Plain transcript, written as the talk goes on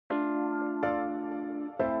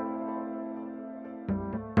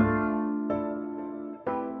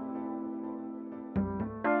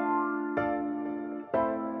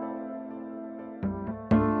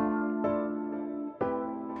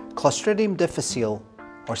Clostridioides difficile,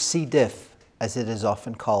 or C. diff as it is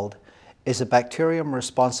often called, is a bacterium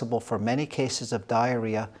responsible for many cases of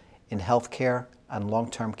diarrhea in healthcare and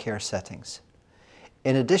long-term care settings.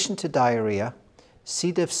 In addition to diarrhea,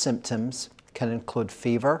 C. diff symptoms can include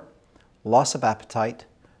fever, loss of appetite,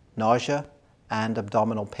 nausea, and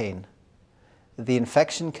abdominal pain. The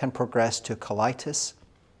infection can progress to colitis,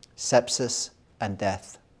 sepsis, and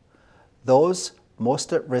death. Those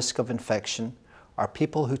most at risk of infection are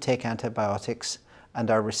people who take antibiotics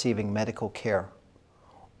and are receiving medical care.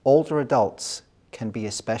 Older adults can be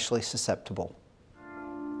especially susceptible.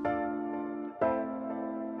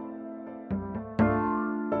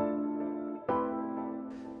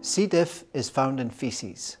 C. diff is found in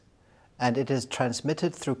feces, and it is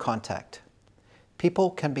transmitted through contact.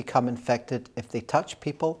 People can become infected if they touch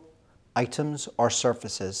people, items, or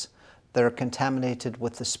surfaces that are contaminated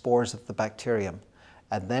with the spores of the bacterium,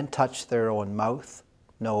 and then touch their own mouth,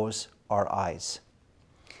 nose, or eyes.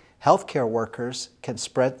 Healthcare workers can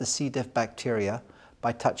spread the C. diff bacteria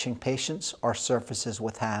by touching patients or surfaces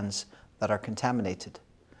with hands that are contaminated.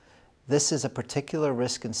 This is a particular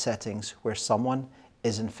risk in settings where someone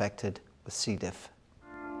is infected with C. diff.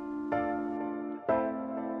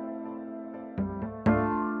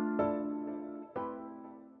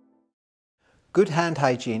 Good hand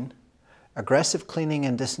hygiene, aggressive cleaning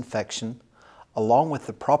and disinfection, along with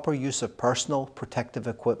the proper use of personal protective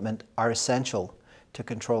equipment are essential to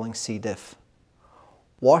controlling C. diff.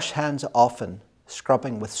 Wash hands often,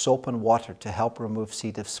 scrubbing with soap and water to help remove C.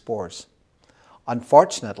 diff spores.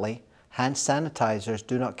 Unfortunately, hand sanitizers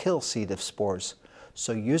do not kill C. diff spores,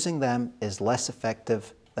 so using them is less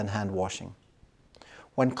effective than hand washing.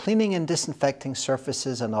 When cleaning and disinfecting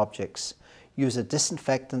surfaces and objects, use a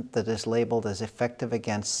disinfectant that is labeled as effective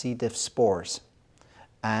against C. diff spores.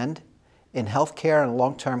 And, in healthcare and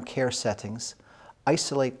long-term care settings,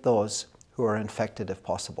 isolate those who are infected if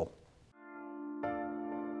possible.